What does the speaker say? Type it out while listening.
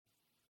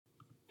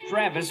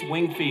Travis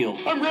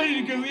Wingfield. I'm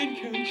ready to go in,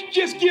 Coach.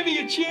 Just give me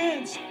a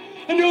chance.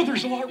 I know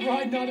there's a lot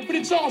riding on it, but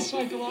it's all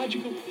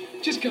psychological.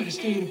 Just got to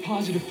stay in a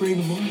positive frame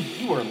of mind.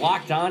 You are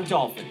Locked On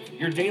Dolphins,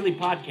 your daily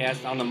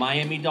podcast on the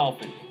Miami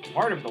Dolphins,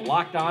 part of the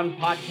Locked On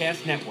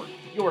Podcast Network,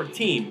 your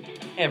team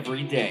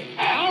every day.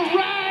 All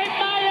right,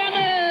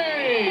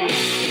 Miami!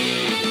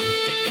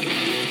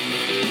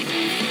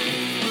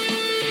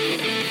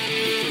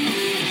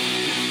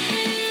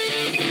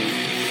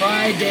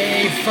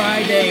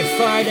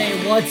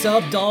 Friday. What's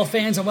up,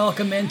 Dolphins? And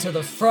welcome into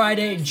the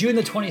Friday, June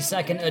the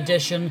 22nd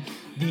edition,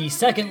 the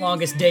second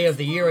longest day of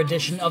the year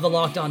edition of the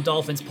Locked On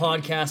Dolphins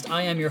podcast.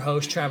 I am your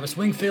host, Travis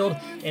Wingfield,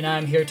 and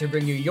I'm here to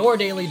bring you your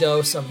daily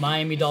dose of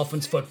Miami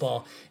Dolphins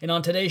football. And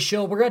on today's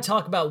show, we're going to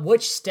talk about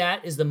which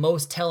stat is the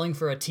most telling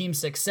for a team's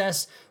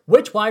success,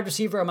 which wide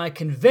receiver am I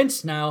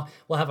convinced now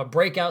will have a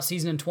breakout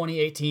season in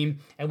 2018,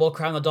 and we'll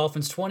crown the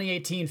Dolphins'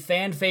 2018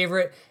 fan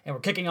favorite. And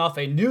we're kicking off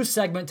a new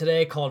segment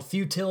today called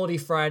Futility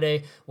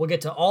Friday. We'll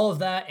get to all of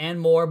that and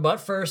more, but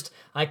first,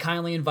 I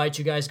kindly invite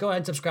you guys, go ahead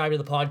and subscribe to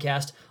the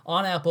podcast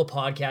on Apple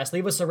Podcasts.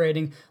 Leave us a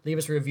rating, leave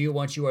us a review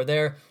once you are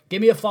there.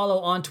 Give me a follow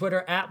on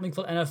Twitter at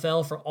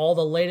NFL for all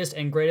the latest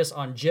and greatest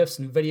on GIFs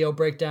and video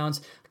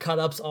breakdowns,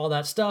 cut-ups, all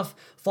that stuff.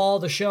 Follow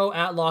the show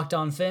at Locked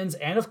On Fins,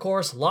 and of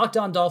course,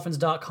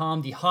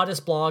 LockedOnDolphins.com, the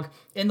hottest blog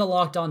in the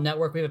Locked On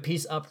Network. We have a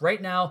piece up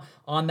right now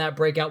on that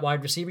breakout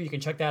wide receiver. You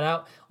can check that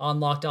out on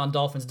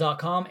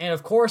LockedOnDolphins.com. And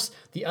of course,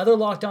 the other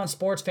Locked On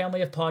Sports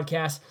family of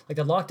podcasts, like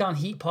the Locked On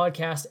Heat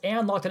podcast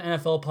and Locked On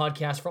NFL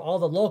podcast for all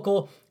the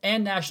local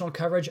and national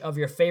coverage of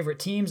your favorite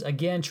teams.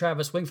 Again,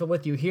 Travis Wingfield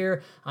with you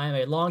here. I am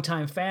a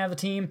longtime fan of the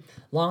team,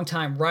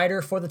 longtime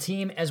writer for the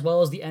team, as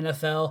well as the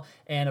NFL,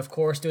 and of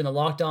course, doing the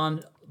Locked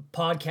On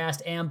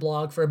podcast and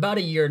blog for about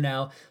a year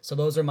now. So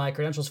those are my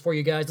credentials for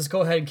you guys. Let's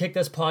go ahead and kick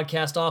this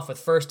podcast off with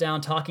First Down,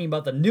 talking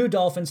about the new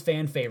Dolphins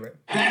fan favorite.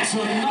 That's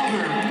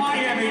another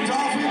Miami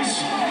Dolphins.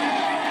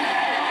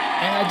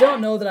 And I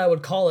don't know that I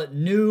would call it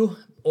new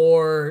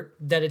or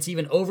that it's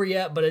even over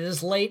yet, but it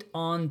is late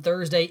on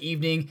Thursday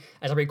evening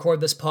as I record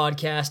this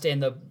podcast,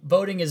 and the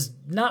voting is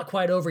not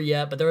quite over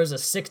yet, but there is a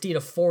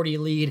 60-40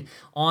 lead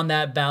on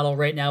that battle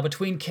right now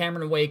between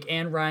Cameron Wake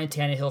and Ryan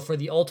Tannehill for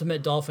the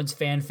ultimate Dolphins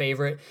fan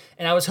favorite,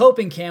 and I was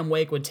hoping Cam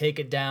Wake would take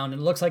it down,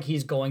 and it looks like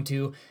he's going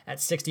to at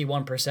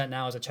 61%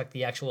 now as I check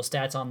the actual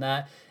stats on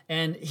that,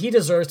 and he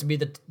deserves to be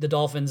the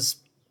Dolphins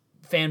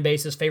fan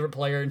base's favorite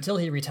player until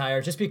he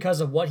retires, just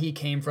because of what he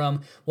came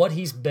from, what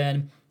he's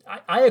been.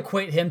 I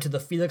equate him to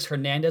the Felix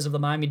Hernandez of the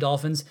Miami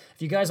Dolphins.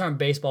 If you guys aren't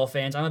baseball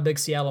fans, I'm a big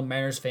Seattle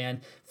Mariners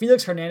fan.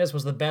 Felix Hernandez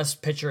was the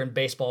best pitcher in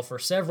baseball for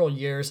several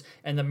years,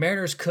 and the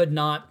Mariners could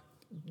not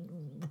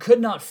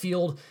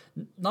field,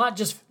 not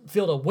just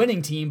field a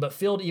winning team, but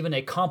field even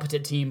a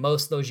competent team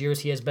most of those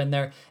years he has been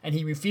there, and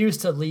he refused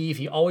to leave.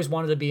 He always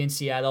wanted to be in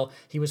Seattle.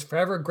 He was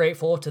forever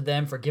grateful to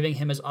them for giving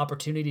him his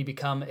opportunity to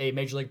become a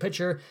major league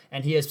pitcher,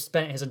 and he has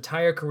spent his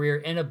entire career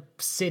in a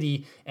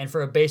city and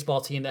for a baseball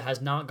team that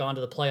has not gone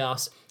to the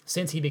playoffs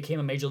since he became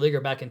a major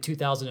leaguer back in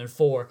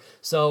 2004.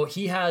 So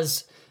he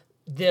has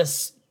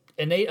this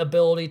innate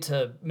ability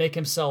to make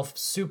himself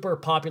super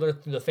popular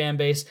through the fan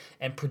base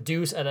and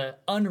produce at an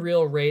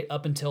unreal rate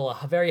up until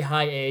a very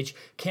high age.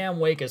 Cam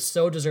Wake is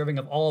so deserving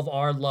of all of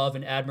our love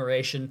and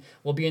admiration.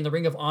 Will be in the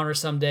Ring of Honor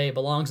someday,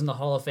 belongs in the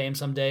Hall of Fame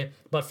someday,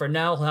 but for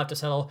now he'll have to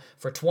settle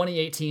for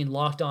 2018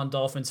 Locked On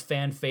Dolphins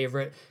fan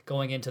favorite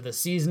going into the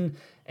season.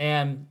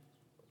 And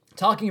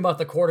talking about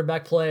the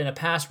quarterback play and a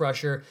pass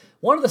rusher,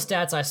 one of the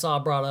stats I saw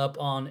brought up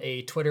on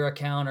a Twitter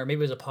account, or maybe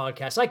it was a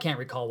podcast, I can't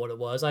recall what it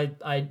was.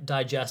 I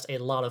digest a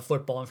lot of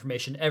football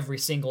information every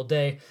single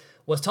day,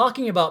 was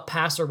talking about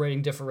passer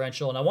rating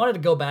differential, and I wanted to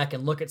go back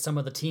and look at some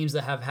of the teams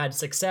that have had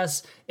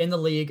success in the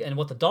league and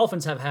what the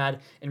Dolphins have had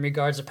in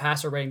regards to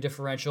passer rating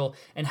differential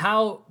and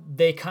how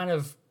they kind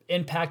of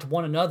impact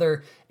one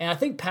another. And I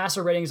think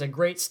passer rating is a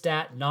great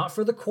stat, not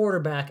for the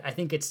quarterback. I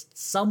think it's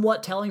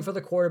somewhat telling for the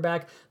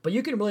quarterback, but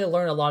you can really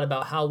learn a lot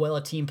about how well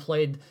a team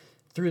played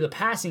through the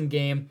passing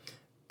game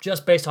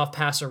just based off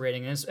passer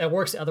rating. And it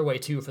works the other way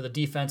too for the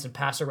defense and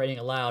passer rating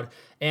allowed.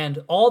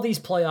 And all these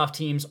playoff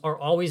teams are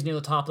always near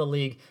the top of the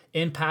league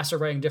in passer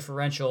rating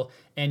differential.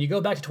 And you go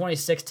back to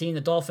 2016,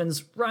 the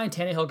Dolphins, Ryan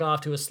Tannehill got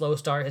off to a slow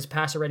start. His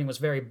passer rating was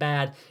very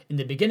bad in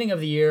the beginning of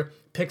the year,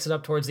 picks it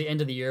up towards the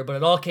end of the year, but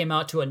it all came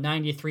out to a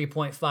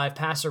 93.5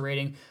 passer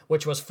rating,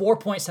 which was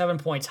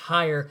 4.7 points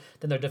higher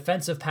than their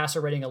defensive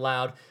passer rating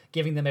allowed,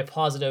 giving them a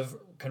positive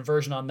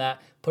conversion on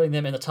that, putting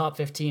them in the top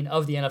 15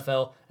 of the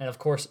NFL, and of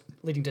course,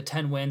 leading to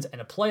 10 wins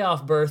and a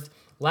playoff berth.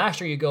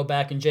 Last year, you go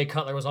back, and Jay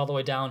Cutler was all the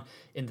way down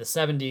in the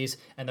 70s,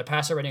 and the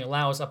passer rating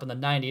allowed was up in the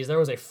 90s. There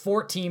was a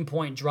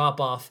 14-point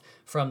drop-off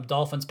from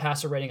Dolphins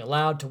passer rating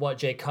allowed to what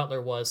Jay Cutler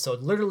was. So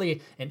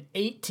literally an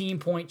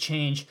 18-point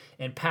change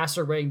in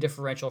passer rating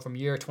differential from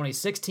year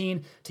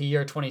 2016 to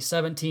year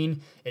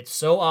 2017. It's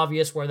so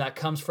obvious where that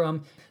comes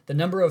from. the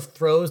number of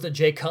throws that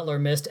Jay Cutler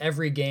missed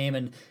every game,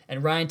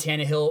 and Ryan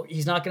Tannehill,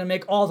 he's not going to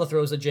make all the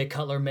throws that Jay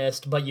Cutler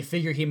missed, but you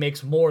figure he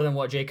makes more than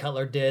what Jay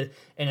Cutler did,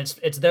 and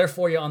it's there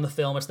for you on the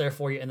film, it's there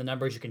for you in the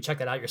numbers. You can check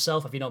that out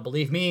yourself if you don't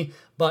believe me,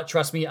 but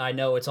trust me, I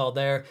know it's all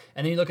there.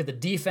 And then you look at the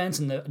defense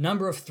and the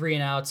number of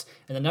 3-and-outs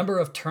and the number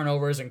of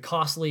turnovers and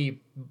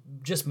costly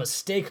just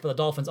mistakes for the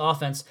Dolphins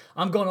offense.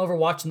 I'm going over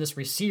watching this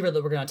receiver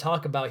that we're going to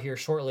talk about here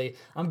shortly.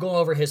 I'm going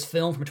over his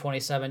film from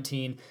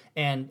 2017,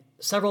 and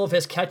several of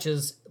his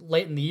catches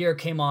late in the year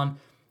came on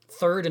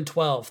 3rd and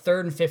 12, 3rd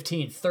and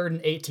 15, 3rd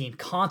and 18,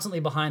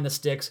 constantly behind the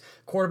sticks,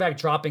 quarterback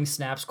dropping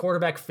snaps,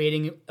 quarterback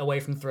fading away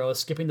from throws,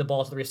 skipping the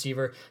ball to the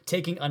receiver,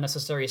 taking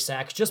unnecessary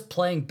sacks, just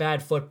playing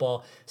bad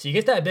football. So you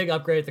get that big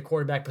upgrade at the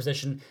quarterback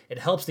position. It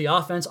helps the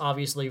offense,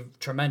 obviously,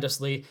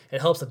 tremendously. It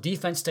helps the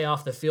defense stay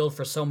off the field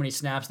for so many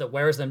snaps that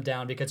wears them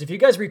down, because if you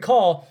guys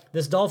recall,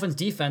 this Dolphins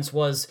defense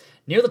was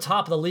near the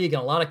top of the league in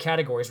a lot of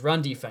categories: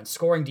 run defense,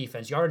 scoring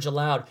defense, yardage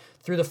allowed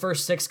through the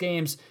first 6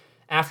 games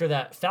after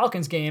that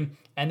Falcons game.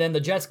 And then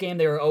the Jets game,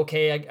 they were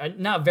okay,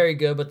 not very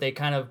good, but they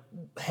kind of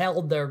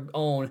held their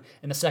own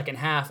in the second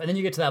half. And then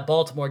you get to that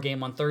Baltimore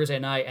game on Thursday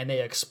night, and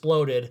they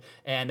exploded,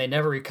 and they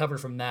never recovered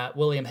from that.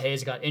 William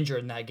Hayes got injured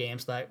in that game,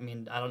 so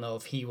I don't know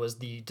if he was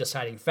the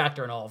deciding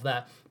factor in all of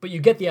that. But you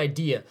get the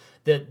idea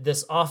that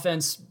this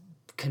offense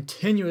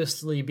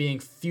continuously being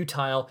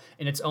futile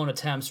in its own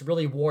attempts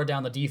really wore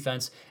down the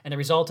defense, and it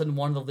resulted in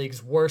one of the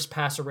league's worst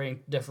passer rating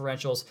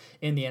differentials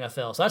in the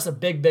NFL. So that's a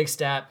big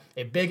stat,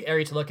 a big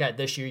area to look at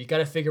this year. You got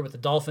to figure with the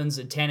Dolphins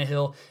and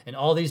Tannehill and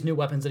all these new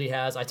weapons that he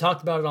has. I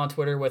talked about it on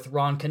Twitter with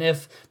Ron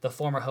Caniff, the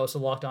former host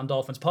of Locked On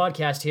Dolphins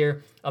podcast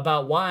here,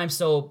 about why I'm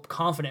so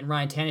confident in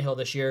Ryan Tannehill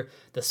this year.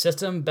 The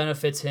system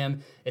benefits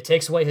him. It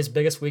takes away his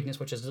biggest weakness,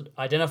 which is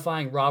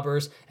identifying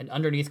robbers and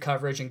underneath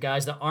coverage and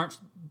guys that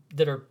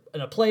are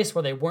in a place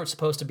where they weren't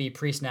supposed to be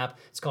pre-snap.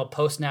 It's called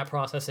post-snap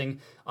processing.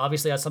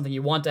 Obviously, that's something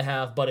you want to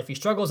have, but if he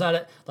struggles at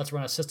it, let's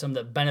run a system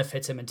that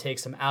benefits him and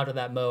takes him out of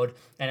that mode.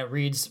 And it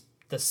reads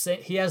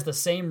he has the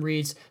same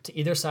reads to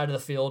either side of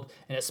the field,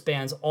 and it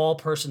spans all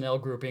personnel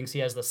groupings. He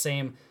has the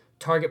same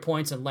target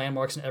points and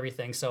landmarks and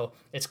everything. So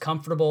it's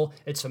comfortable,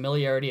 it's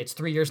familiarity, it's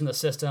 3 years in the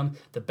system,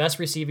 the best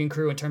receiving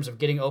crew in terms of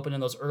getting open in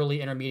those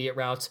early intermediate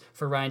routes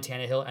for Ryan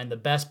Tannehill, and the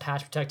best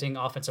pass protecting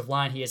offensive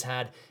line he has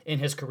had in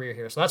his career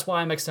here. So that's why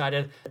I'm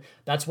excited.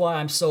 That's why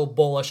I'm so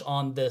bullish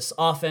on this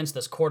offense,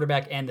 this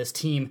quarterback, and this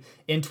team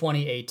in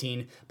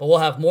 2018. But we'll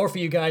have more for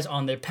you guys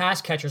on the pass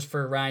catchers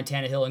for Ryan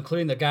Tannehill,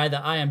 including the guy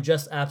that I am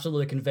just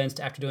absolutely convinced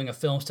after doing a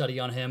film study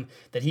on him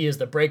that he is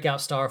the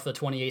breakout star for the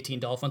 2018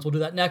 Dolphins. We'll do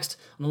that next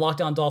on the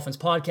Locked On Dolphins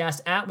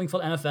podcast at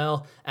Wingfield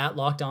NFL at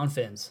Locked On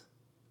Fins.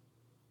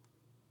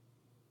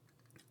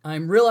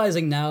 I'm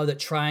realizing now that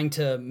trying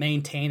to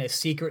maintain a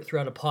secret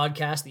throughout a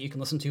podcast that you can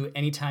listen to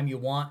anytime you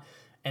want,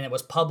 and it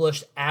was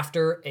published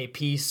after a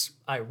piece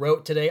I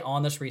wrote today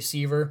on this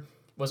receiver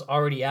was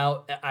already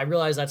out, I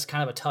realize that's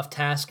kind of a tough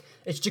task.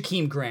 It's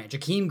Jakeem Grant.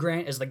 Jakeem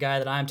Grant is the guy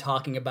that I'm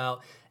talking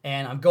about,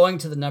 and I'm going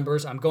to the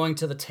numbers, I'm going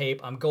to the tape,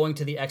 I'm going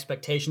to the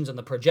expectations and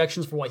the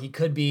projections for what he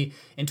could be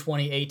in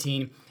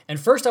 2018. And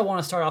first, I want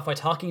to start off by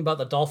talking about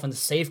the Dolphins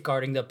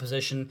safeguarding the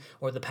position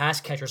or the pass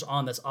catchers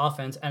on this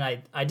offense. And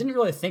I didn't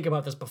really think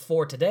about this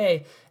before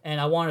today, and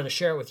I wanted to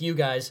share it with you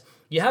guys.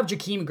 You have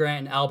Jakeem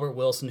Grant and Albert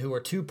Wilson, who are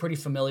two pretty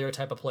familiar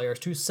type of players,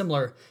 two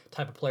similar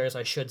type of players,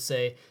 I should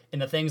say, in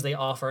the things they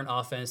offer in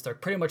offense. They're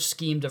pretty much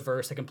scheme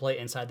diverse. They can play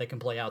inside, they can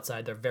play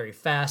outside. They're very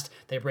fast.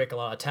 They break a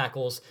lot of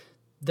tackles.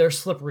 They're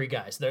slippery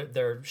guys.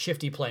 They're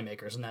shifty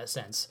playmakers in that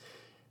sense.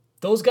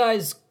 Those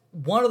guys,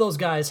 one of those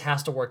guys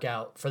has to work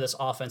out for this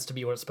offense to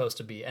be what it's supposed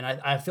to be, and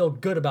I feel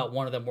good about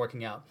one of them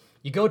working out.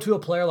 You go to a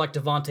player like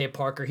Devontae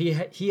Parker, he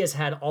has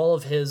had all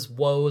of his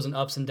woes and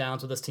ups and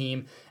downs with his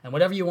team, and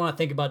whatever you want to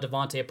think about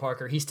Devontae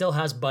Parker, he still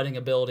has budding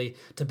ability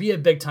to be a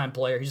big-time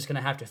player. He's just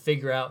going to have to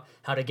figure out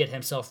how to get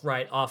himself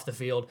right off the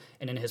field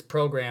and in his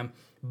program.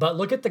 But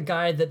look at the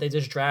guy that they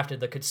just drafted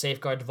that could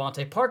safeguard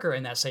Devontae Parker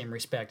in that same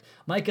respect.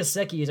 Mike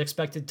Gesicki is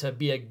expected to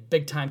be a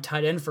big-time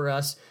tight end for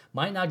us.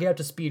 Might not get up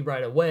to speed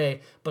right away,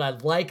 but I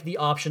like the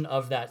option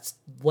of that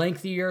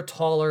lengthier,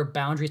 taller,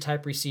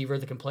 boundary-type receiver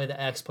that can play the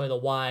X, play the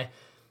Y.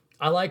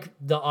 I like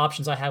the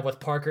options I have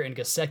with Parker and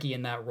Gesicki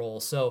in that role.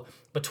 So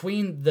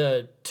between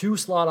the two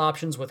slot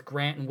options with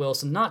Grant and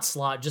Wilson, not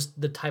slot,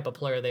 just the type of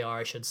player they are,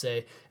 I should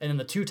say, and then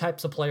the two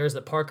types of players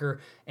that Parker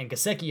and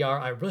Gesicki are,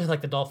 I really like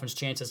the Dolphins'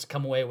 chances to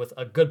come away with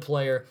a good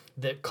player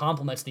that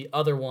complements the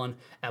other one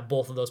at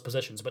both of those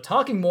positions. But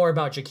talking more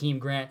about Jakeem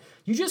Grant,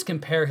 you just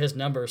compare his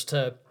numbers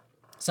to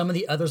some of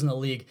the others in the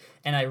league,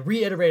 and I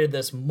reiterated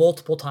this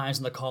multiple times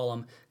in the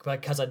column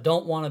because I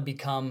don't want to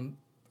become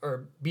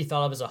or be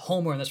thought of as a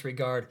homer in this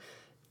regard.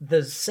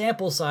 The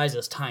sample size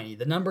is tiny.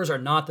 The numbers are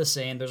not the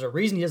same. There's a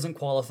reason he doesn't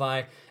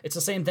qualify. It's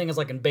the same thing as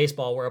like in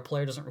baseball where a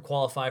player doesn't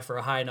qualify for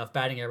a high enough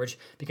batting average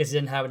because he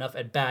didn't have enough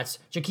at-bats.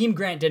 Jakeem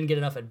Grant didn't get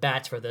enough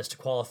at-bats for this to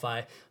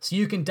qualify, so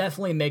you can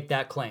definitely make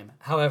that claim.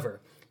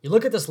 However, you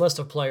look at this list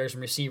of players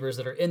and receivers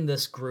that are in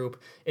this group,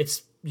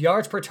 it's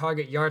yards per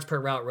target, yards per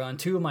route run,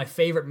 two of my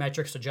favorite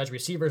metrics to judge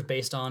receivers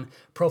based on.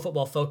 Pro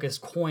Football Focus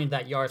coined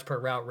that yards per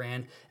route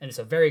ran, and it's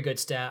a very good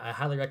stat. I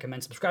highly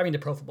recommend subscribing to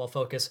Pro Football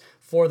Focus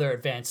for their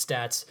advanced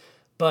stats.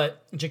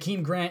 But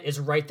Jakeem Grant is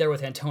right there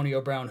with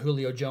Antonio Brown,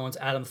 Julio Jones,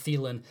 Adam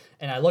Thielen,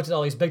 and I looked at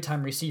all these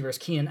big-time receivers,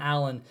 Keenan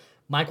Allen,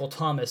 Michael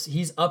Thomas.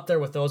 He's up there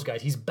with those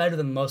guys. He's better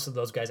than most of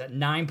those guys at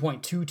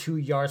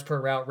 9.22 yards per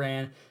route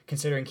ran,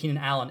 considering Keenan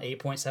Allen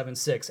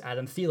 8.76,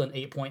 Adam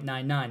Thielen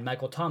 8.99,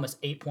 Michael Thomas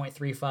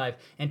 8.35,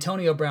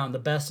 Antonio Brown, the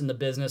best in the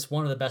business,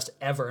 one of the best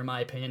ever in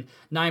my opinion,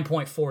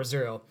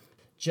 9.40.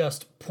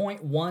 Just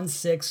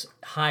 0.16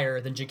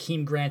 higher than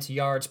Jakeem Grant's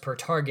yards per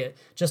target.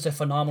 Just a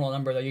phenomenal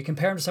number, though. You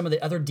compare him to some of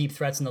the other deep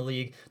threats in the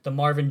league, the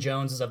Marvin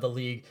Joneses of the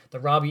league, the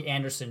Robbie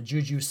Anderson,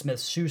 Juju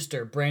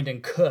Smith-Schuster,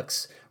 Brandon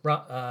Cooks,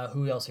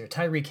 who else here?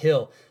 Tyreek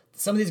Hill.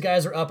 Some of these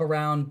guys are up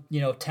around,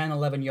 10,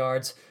 11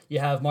 yards. You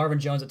have Marvin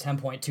Jones at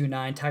 10.29,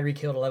 Tyreek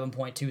Hill at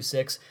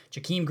 11.26,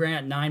 Jakeem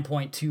Grant at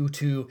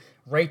 9.22,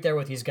 right there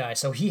with these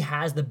guys. So he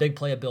has the big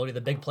play ability, the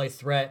big play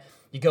threat.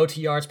 You go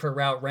to yards per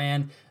route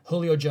ran.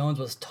 Julio Jones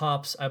was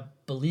tops, I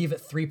believe,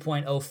 at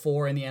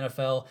 3.04 in the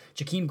NFL.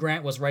 Jakeem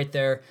Grant was right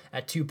there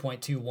at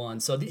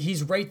 2.21. So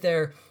he's right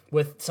there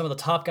with some of the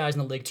top guys in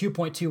the league.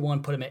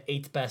 2.21 put him at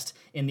 8th best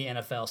in the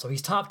NFL. So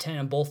he's top 10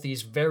 in both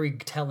these very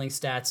telling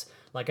stats.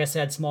 Like I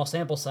said, small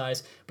sample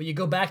size, but you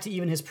go back to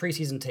even his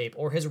preseason tape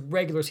or his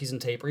regular season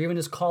tape or even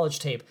his college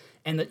tape,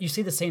 and that you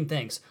see the same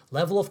things.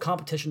 Level of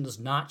competition does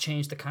not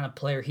change the kind of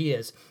player he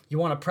is. You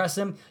want to press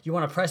him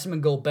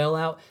and go bail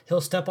out. He'll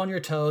step on your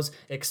toes,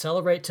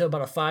 accelerate to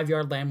about a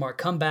 5-yard landmark,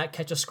 come back,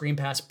 catch a screen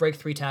pass, break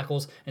 3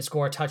 tackles, and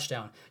score a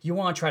touchdown. You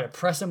want to try to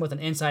press him with an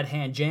inside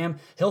hand jam,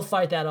 he'll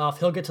fight that off,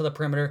 he'll get to the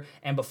perimeter,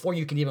 and before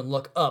you can even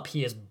look up,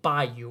 he is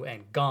by you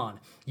and gone.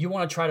 You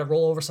want to try to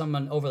roll over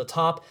someone over the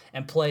top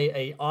and play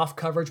a off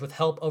coverage with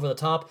help over the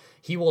top,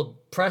 he will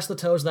press the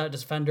toes of that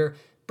defender,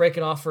 break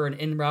it off for an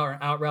in route or an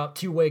out route,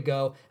 2-way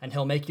go, and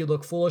he'll make you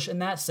look foolish in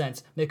that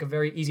sense, make a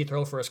very easy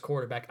throw for his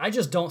quarterback. I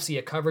just don't see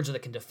a coverage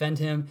that can defend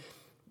him.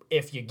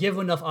 If you give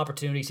him enough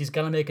opportunities, he's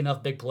going to make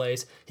enough big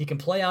plays. He can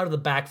play out of the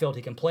backfield.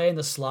 He can play in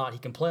the slot. He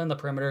can play on the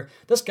perimeter.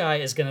 This guy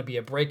is going to be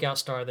a breakout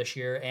star this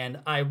year, and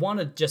I want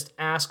to just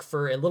ask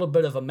for a little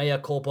bit of a mea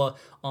culpa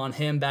on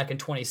him back in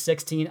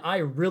 2016. I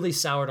really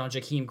soured on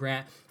Jakeem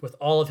Grant with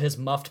all of his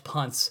muffed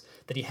punts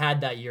that he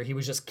had that year. He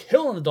was just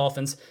killing the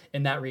Dolphins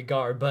in that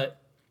regard, but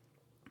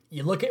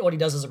you look at what he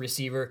does as a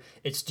receiver,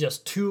 it's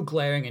just too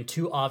glaring and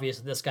too obvious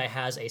that this guy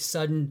has a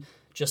sudden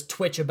just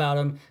twitch about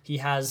him. He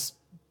has,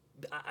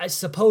 I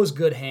suppose,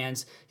 good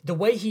hands. The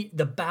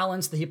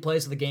balance that he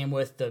plays the game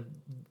with, the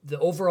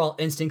overall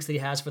instincts that he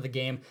has for the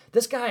game.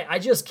 This guy, I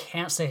just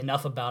can't say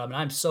enough about him,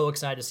 and I'm so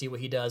excited to see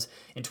what he does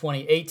in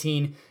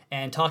 2018.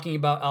 And talking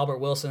about Albert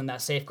Wilson and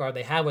that safeguard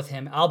they have with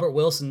him, Albert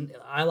Wilson,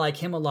 I like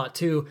him a lot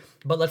too,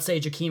 but let's say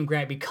Jakeem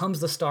Grant becomes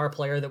the star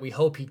player that we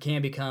hope he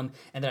can become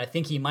and that I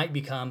think he might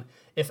become.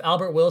 If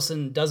Albert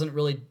Wilson doesn't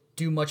really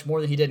do much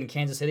more than he did in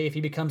Kansas City, if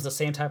he becomes the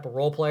same type of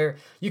role player,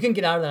 you can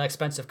get out of that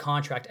expensive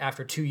contract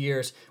after 2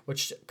 years,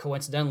 which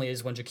coincidentally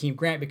is when Jakeem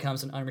Grant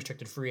becomes an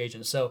unrestricted free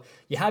agent. So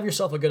you have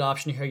yourself a good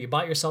option here. You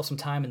bought yourself some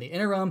time in the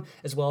interim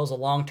as well as a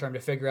long term to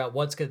figure out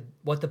what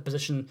the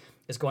position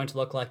is going to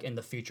look like in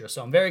the future.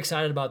 So I'm very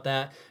excited about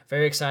that.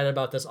 Very excited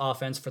about this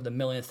offense for the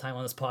millionth time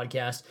on this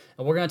podcast.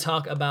 And we're going to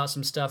talk about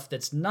some stuff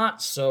that's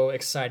not so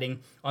exciting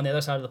on the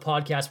other side of the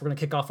podcast. We're going to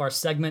kick off our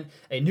segment,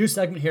 a new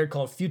segment here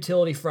called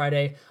Futility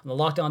Friday on the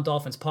Locked On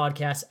Dolphins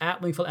podcast at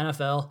Wingfield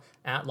NFL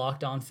at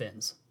Locked On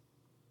Fins.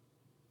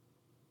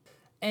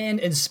 And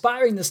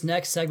inspiring this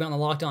next segment on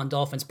the Locked On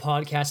Dolphins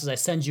podcast as I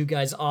send you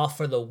guys off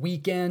for the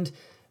weekend,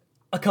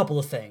 a couple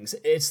of things.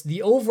 It's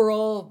the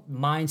overall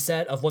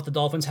mindset of what the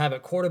Dolphins have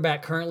at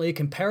quarterback currently,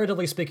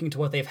 comparatively speaking to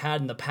what they've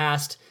had in the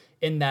past,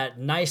 in that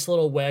nice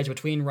little wedge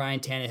between Ryan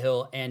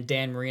Tannehill and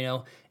Dan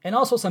Marino, and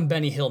also some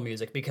Benny Hill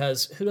music,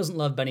 because who doesn't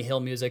love Benny Hill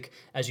music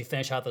as you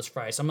finish out this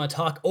Friday? So I'm going to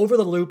talk over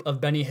the loop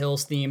of Benny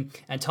Hill's theme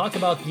and talk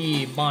about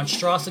the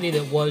monstrosity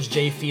that was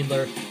Jay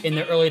Fiedler in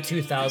the early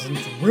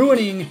 2000s,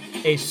 ruining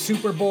a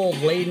Super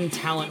Bowl-laden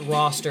talent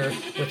roster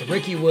with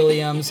Ricky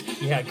Williams.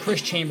 You had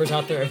Chris Chambers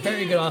out there, a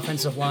very good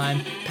offensive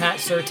line, Pat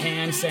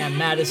Surtain, Sam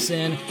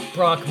Madison,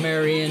 Brock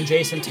Marion,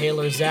 Jason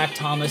Taylor, Zach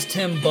Thomas,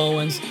 Tim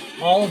Bowens,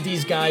 all of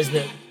these guys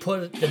that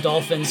put the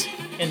Dolphins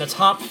in the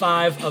top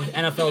 5 of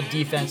NFL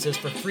defenses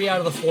for 3 out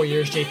of the 4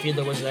 years Jay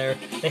Fiedler was there.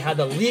 They had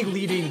the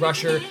league-leading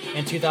rusher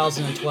in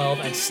 2012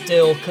 and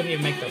still couldn't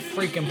even make the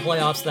freaking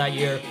playoffs that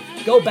year.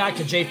 Go back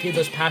to Jay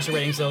Fiedler's passer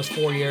ratings those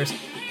 4 years.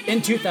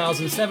 In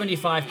 2000,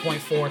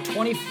 75.4,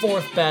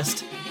 24th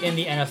best in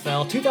the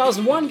NFL.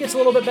 2001 gets a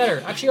little bit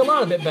better, actually a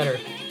lot bit better.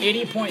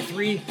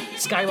 80.3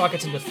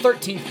 skyrockets into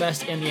 13th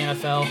best in the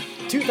NFL.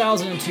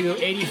 2002,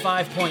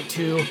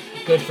 85.2,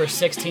 good for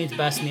 16th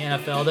best in the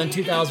NFL. Then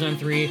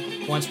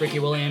 2003, once Ricky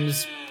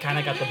Williams kind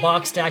of got the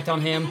box stacked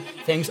on him,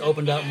 things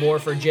opened up more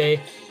for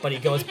Jay, but he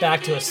goes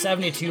back to a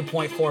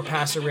 72.4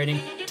 passer rating,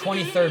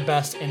 23rd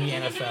best in the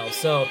NFL.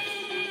 So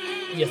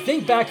you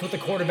think back to what the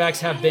quarterbacks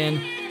have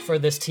been for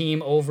this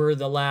team over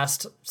the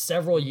last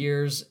several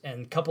years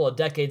and couple of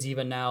decades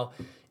even now,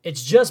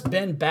 it's just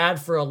been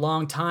bad for a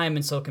long time.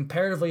 And so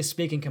comparatively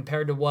speaking,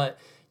 compared to what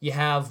you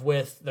have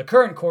with the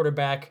current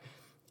quarterback,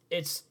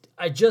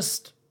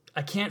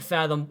 I can't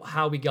fathom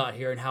how we got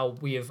here and how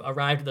we have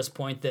arrived at this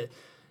point that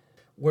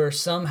we're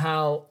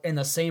somehow in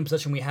the same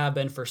position we have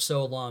been for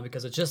so long,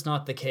 because it's just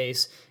not the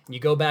case. And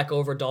you go back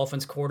over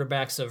Dolphins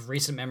quarterbacks of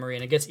recent memory,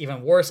 and it gets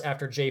even worse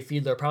after Jay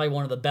Fiedler, probably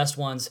one of the best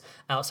ones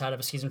outside of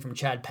a season from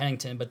Chad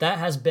Pennington. But that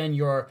has been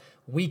your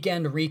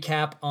weekend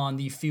recap on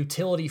the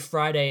Futility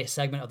Friday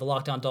segment of the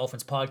Locked On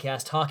Dolphins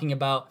podcast, talking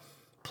about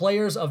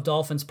players of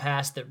Dolphins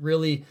past that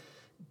really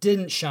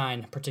didn't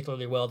shine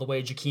particularly well, the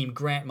way Jakeem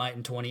Grant might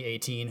in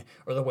 2018,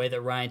 or the way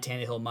that Ryan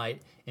Tannehill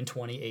might in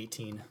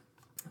 2018.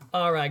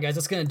 All right, guys,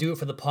 that's going to do it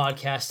for the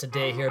podcast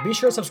today here. Be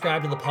sure to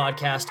subscribe to the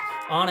podcast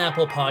on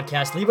Apple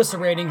Podcasts. Leave us a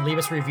rating, leave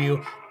us a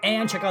review,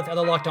 and check out the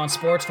other Locked On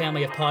Sports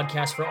family of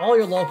podcasts for all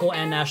your local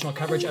and national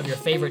coverage of your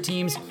favorite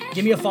teams.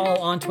 Give me a follow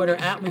on Twitter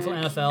at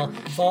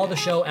WingfieldNFL. Follow the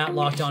show at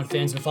Locked On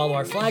Fins, and follow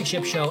our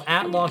flagship show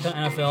at Locked On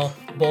NFL,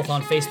 both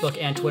on Facebook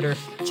and Twitter.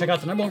 Check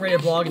out the #1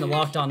 rated blog in the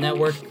Locked On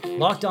Network,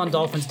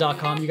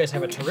 LockedOnDolphins.com. You guys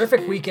have a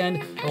terrific weekend,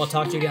 and we'll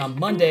talk to you again on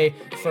Monday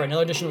for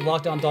another edition of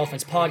Locked On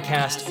Dolphins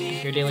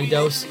podcast, your daily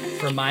dose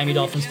for Miami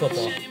Dolphins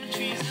football.